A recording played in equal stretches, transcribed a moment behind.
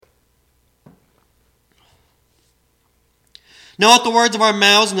Now let the words of our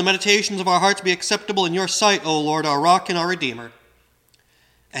mouths and the meditations of our hearts be acceptable in your sight, O Lord, our rock and our Redeemer.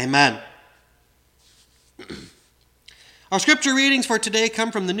 Amen. Our scripture readings for today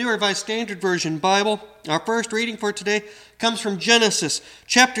come from the New Revised Standard Version Bible. Our first reading for today comes from Genesis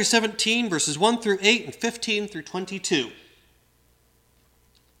chapter 17, verses 1 through 8 and 15 through 22.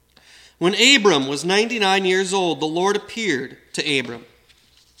 When Abram was 99 years old, the Lord appeared to Abram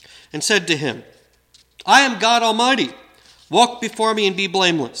and said to him, I am God Almighty. Walk before me and be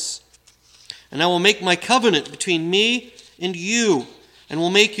blameless. And I will make my covenant between me and you, and will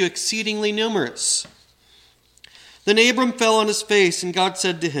make you exceedingly numerous. Then Abram fell on his face, and God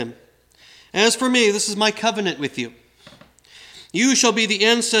said to him, As for me, this is my covenant with you. You shall be the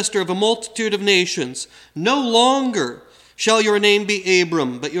ancestor of a multitude of nations. No longer shall your name be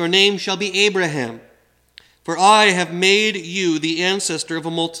Abram, but your name shall be Abraham. For I have made you the ancestor of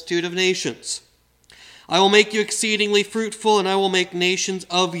a multitude of nations. I will make you exceedingly fruitful, and I will make nations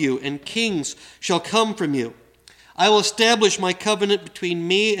of you, and kings shall come from you. I will establish my covenant between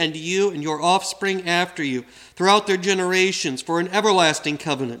me and you and your offspring after you throughout their generations for an everlasting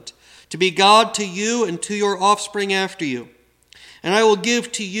covenant, to be God to you and to your offspring after you. And I will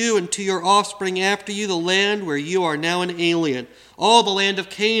give to you and to your offspring after you the land where you are now an alien, all the land of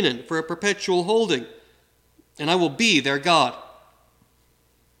Canaan for a perpetual holding, and I will be their God.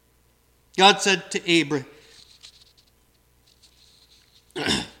 God said to Abraham,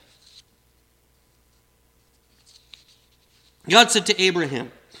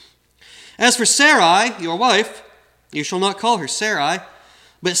 As for Sarai, your wife, you shall not call her Sarai,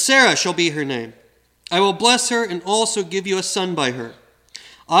 but Sarah shall be her name. I will bless her and also give you a son by her.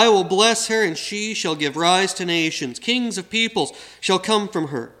 I will bless her, and she shall give rise to nations. Kings of peoples shall come from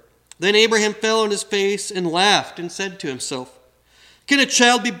her. Then Abraham fell on his face and laughed and said to himself, Can a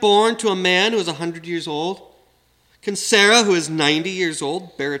child be born to a man who is 100 years old? Can Sarah, who is 90 years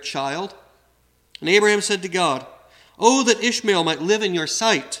old, bear a child? And Abraham said to God, Oh, that Ishmael might live in your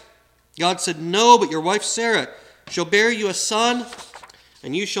sight. God said, No, but your wife Sarah shall bear you a son,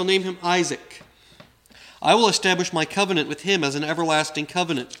 and you shall name him Isaac. I will establish my covenant with him as an everlasting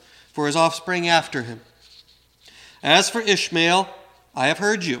covenant for his offspring after him. As for Ishmael, I have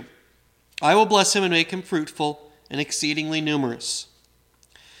heard you. I will bless him and make him fruitful and exceedingly numerous.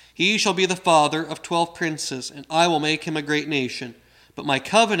 He shall be the father of 12 princes, and I will make him a great nation. But my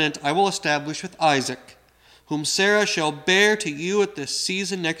covenant I will establish with Isaac, whom Sarah shall bear to you at this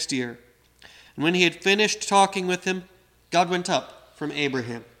season next year. And when he had finished talking with him, God went up from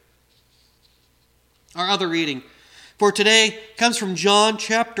Abraham. Our other reading for today comes from John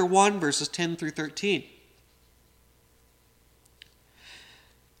chapter 1, verses 10 through 13.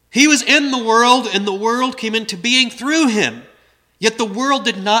 He was in the world, and the world came into being through him, yet the world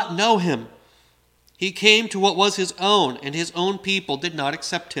did not know him. He came to what was his own, and his own people did not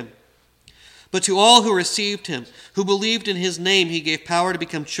accept him. But to all who received him, who believed in his name, he gave power to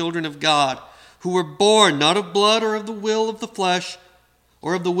become children of God, who were born not of blood or of the will of the flesh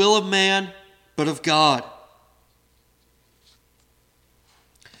or of the will of man, but of God.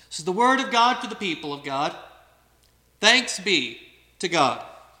 This is the word of God for the people of God. Thanks be to God.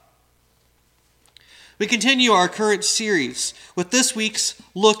 We continue our current series with this week's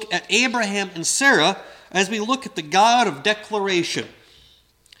look at Abraham and Sarah as we look at the God of declaration.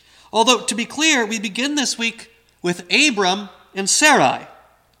 Although, to be clear, we begin this week with Abram and Sarai.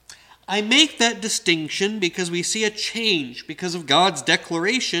 I make that distinction because we see a change because of God's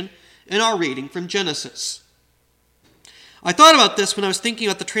declaration in our reading from Genesis. I thought about this when I was thinking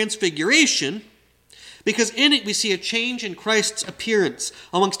about the Transfiguration, because in it we see a change in Christ's appearance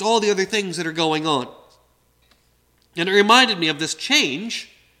amongst all the other things that are going on. And it reminded me of this change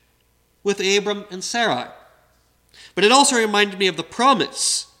with Abram and Sarai. But it also reminded me of the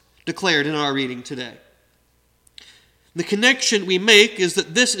promise declared in our reading today. The connection we make is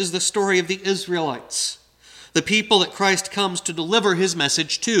that this is the story of the Israelites, the people that Christ comes to deliver his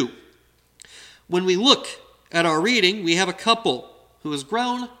message to. When we look at our reading, we have a couple who has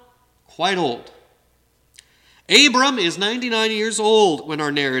grown quite old. Abram is 99 years old when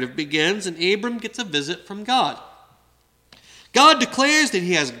our narrative begins, and Abram gets a visit from God. God declares that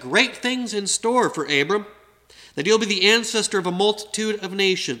he has great things in store for Abram, that he'll be the ancestor of a multitude of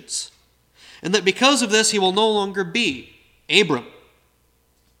nations, and that because of this he will no longer be Abram.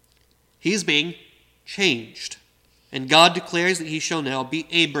 He's being changed, and God declares that he shall now be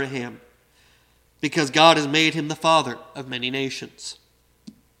Abraham, because God has made him the father of many nations.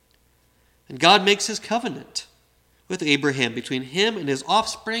 And God makes his covenant with Abraham between him and his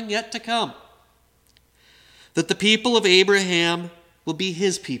offspring yet to come, that the people of Abraham will be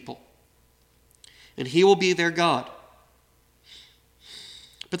his people, and he will be their God.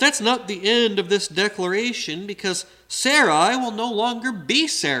 But that's not the end of this declaration, because Sarai will no longer be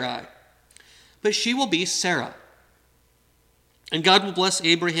Sarai, but she will be Sarah. And God will bless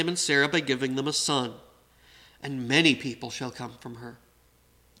Abraham and Sarah by giving them a son, and many people shall come from her.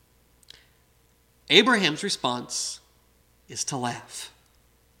 Abraham's response is to laugh.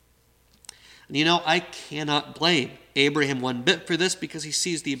 And I cannot blame Abraham one bit for this, because he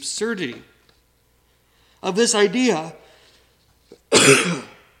sees the absurdity of this idea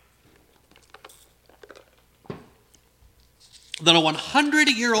that a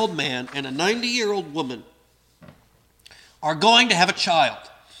 100-year-old man and a 90-year-old woman are going to have a child.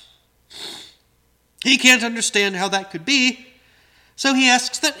 He can't understand how that could be, so he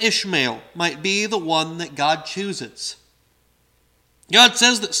asks that Ishmael might be the one that God chooses. God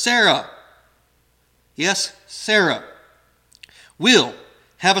says that Sarah, yes, Sarah, will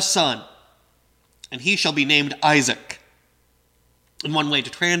have a son, and he shall be named Isaac. And one way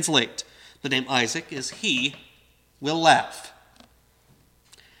to translate the name Isaac is he will laugh.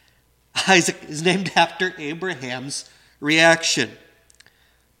 Isaac is named after Abraham's reaction.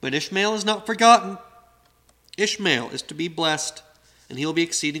 But Ishmael is not forgotten. Ishmael is to be blessed, and he will be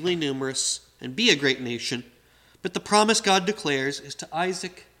exceedingly numerous and be a great nation. But the promise God declares is to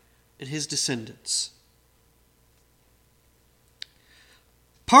Isaac and his descendants.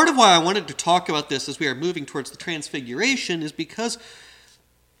 Part of why I wanted to talk about this as we are moving towards the Transfiguration is because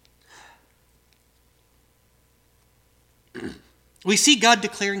we see God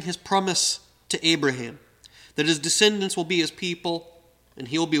declaring his promise to Abraham, that his descendants will be his people and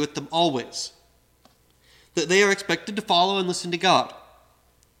he will be with them always. That they are expected to follow and listen to God.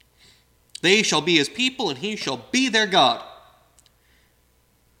 They shall be his people and he shall be their God.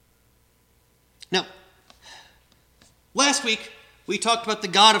 Now, last week we talked about the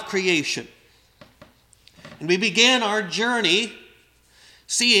God of creation. And we began our journey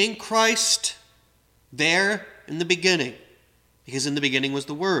seeing Christ there in the beginning. Because in the beginning was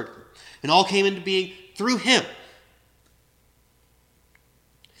the Word. And all came into being through him.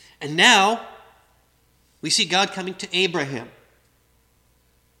 And now we see God coming to Abraham.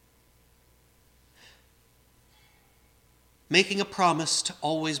 Making a promise to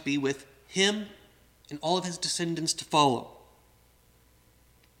always be with him and all of his descendants to follow.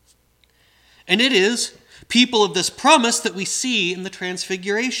 And it is people of this promise that we see in the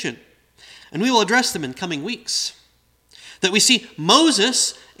Transfiguration. And we will address them in coming weeks. That we see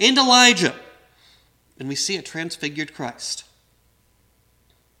Moses and Elijah. And we see a transfigured Christ.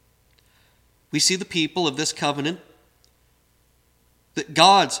 We see the people of this covenant. That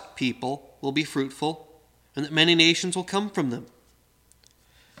God's people will be fruitful. And that many nations will come from them.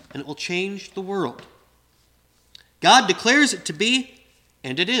 And it will change the world. God declares it to be,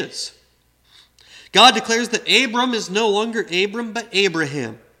 and it is. God declares that Abram is no longer Abram, but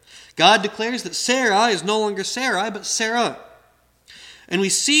Abraham. God declares that Sarai is no longer Sarai, but Sarah. And we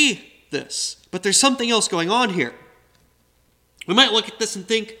see this, but there's something else going on here. We might look at this and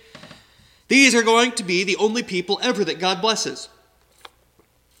think, these are going to be the only people ever that God blesses.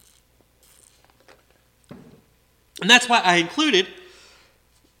 And that's why I included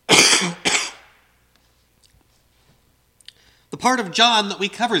the part of John that we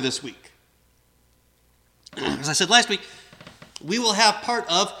cover this week. As I said last week, we will have part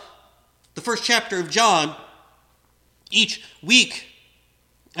of the first chapter of John each week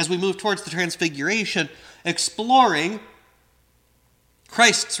as we move towards the Transfiguration, exploring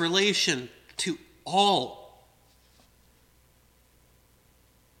Christ's relation to all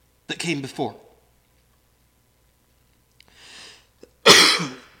that came before.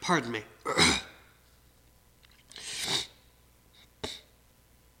 Pardon me.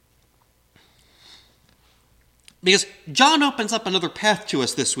 Because John opens up another path to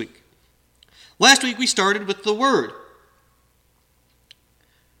us this week. Last week we started with the Word.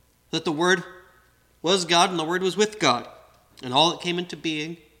 That the Word was God and the Word was with God. And all that came into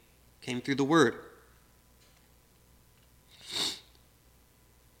being came through the Word.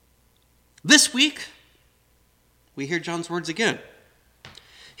 This week, we hear John's words again.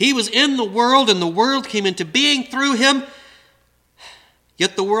 He was in the world and the world came into being through him,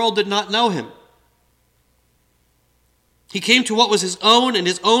 yet the world did not know him. He came to what was his own, and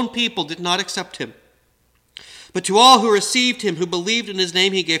his own people did not accept him. But to all who received him, who believed in his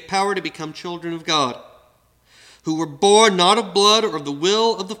name, he gave power to become children of God, who were born not of blood or of the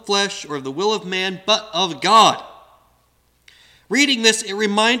will of the flesh or of the will of man, but of God. Reading this, it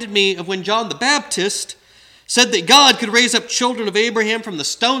reminded me of when John the Baptist said that God could raise up children of Abraham from the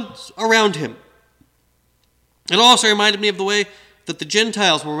stones around him. It also reminded me of the way that the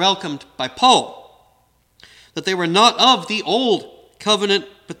Gentiles were welcomed by Paul. That they were not of the old covenant,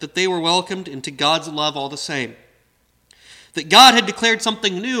 but that they were welcomed into God's love all the same. That God had declared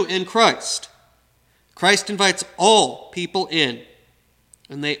something new in Christ. Christ invites all people in,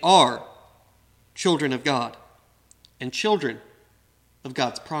 and they are children of God and children of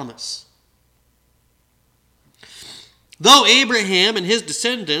God's promise. Though Abraham and his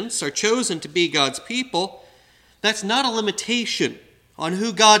descendants are chosen to be God's people, that's not a limitation on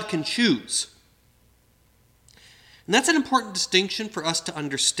who God can choose. And that's an important distinction for us to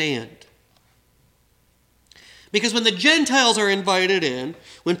understand. Because when the Gentiles are invited in,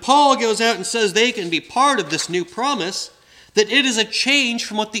 when Paul goes out and says they can be part of this new promise, that it is a change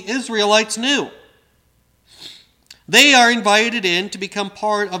from what the Israelites knew. They are invited in to become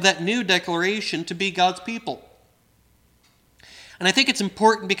part of that new declaration to be God's people. And I think it's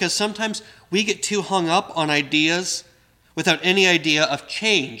important because sometimes we get too hung up on ideas without any idea of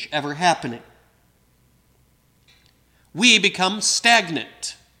change ever happening. We become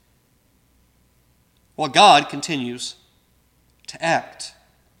stagnant while God continues to act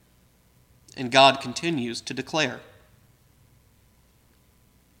and God continues to declare.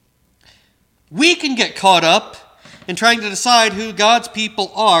 We can get caught up in trying to decide who God's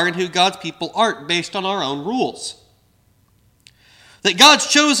people are and who God's people aren't based on our own rules. That God's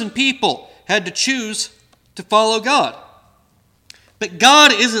chosen people had to choose to follow God. But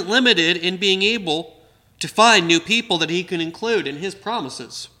God isn't limited in being able to find new people that he can include in his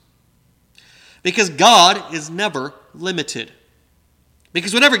promises. Because God is never limited.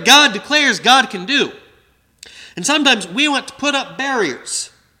 Because whatever God declares, God can do. And sometimes we want to put up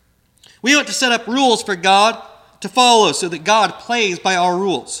barriers. We want to set up rules for God to follow so that God plays by our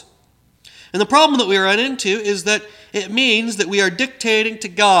rules. And the problem that we run into is that it means that we are dictating to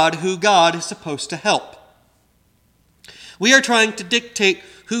God who God is supposed to help. We are trying to dictate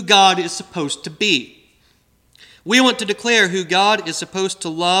who God is supposed to be. We want to declare who God is supposed to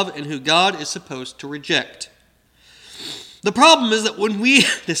love and who God is supposed to reject. The problem is that when we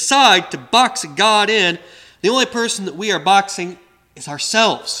decide to box God in, the only person that we are boxing is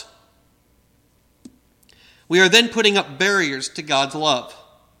ourselves. We are then putting up barriers to God's love.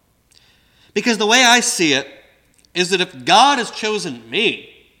 Because the way I see it is that if God has chosen me,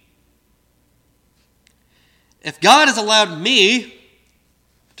 if God has allowed me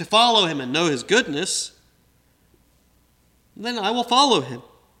to follow him and know his goodness, then I will follow him.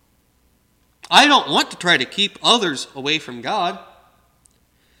 I don't want to try to keep others away from God,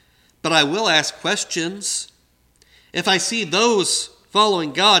 but I will ask questions if I see those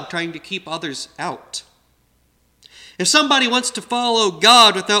following God trying to keep others out. If somebody wants to follow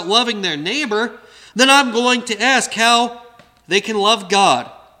God without loving their neighbor, then I'm going to ask how they can love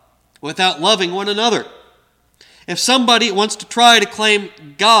God without loving one another. If somebody wants to try to claim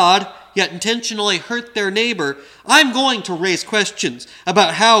God yet intentionally hurt their neighbor, I'm going to raise questions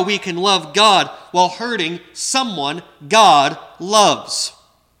about how we can love God while hurting someone God loves.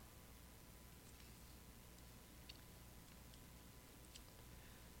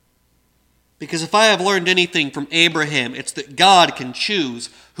 Because if I have learned anything from Abraham, it's that God can choose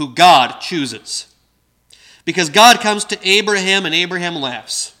who God chooses. Because God comes to Abraham and Abraham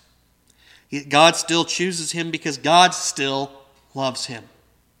laughs. Yet God still chooses him because God still loves him.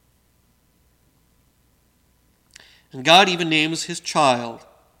 And God even names his child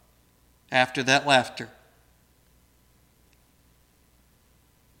after that laughter.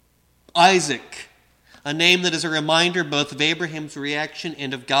 Isaac, a name that is a reminder both of Abraham's reaction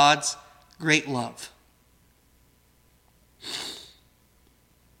and of God's great love.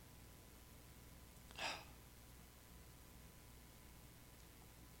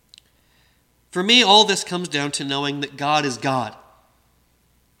 For me, all this comes down to knowing that God is God.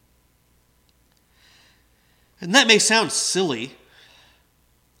 And that may sound silly,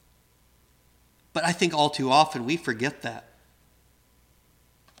 but I think all too often we forget that.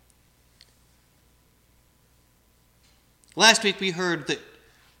 Last week we heard that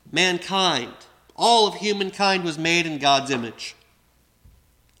mankind, all of humankind was made in God's image.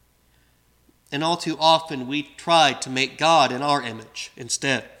 And all too often we try to make God in our image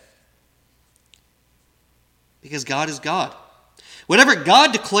instead. Because God is God. Whatever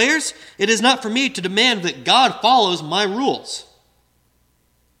God declares, it is not for me to demand that God follows my rules.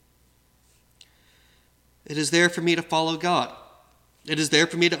 It is there for me to follow God. It is there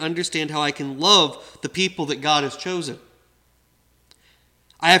for me to understand how I can love the people that God has chosen.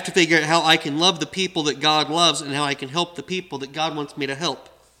 I have to figure out how I can love the people that God loves and how I can help the people that God wants me to help.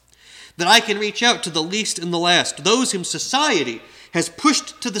 That I can reach out to the least and the last, those whom society has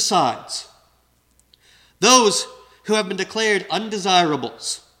pushed to the sides. Those who have been declared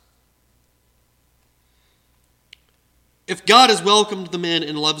undesirables. If God has welcomed them in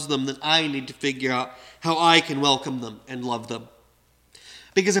and loves them, then I need to figure out how I can welcome them and love them.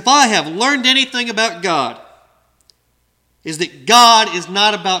 Because if I have learned anything about God, is that God is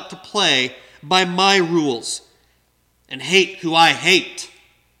not about to play by my rules and hate who I hate.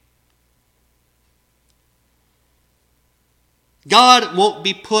 God won't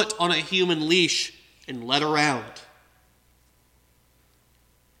be put on a human leash and led around.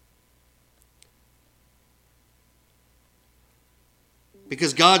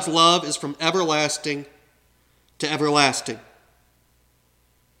 Because God's love is from everlasting to everlasting.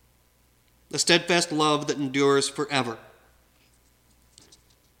 A steadfast love that endures forever.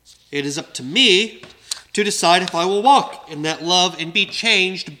 It is up to me to decide if I will walk in that love and be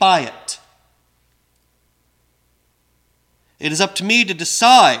changed by it. It is up to me to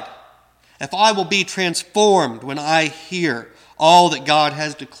decide if I will be transformed when I hear all that God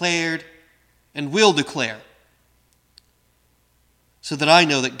has declared and will declare, so that I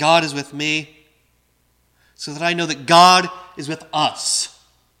know that God is with me, so that I know that God is with us,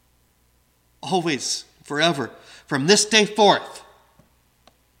 always, forever, from this day forth,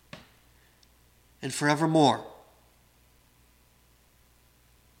 and forevermore.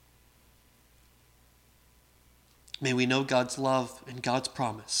 May we know God's love and God's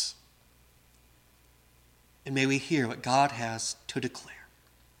promise. And may we hear what God has to declare.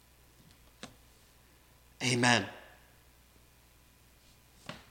 Amen.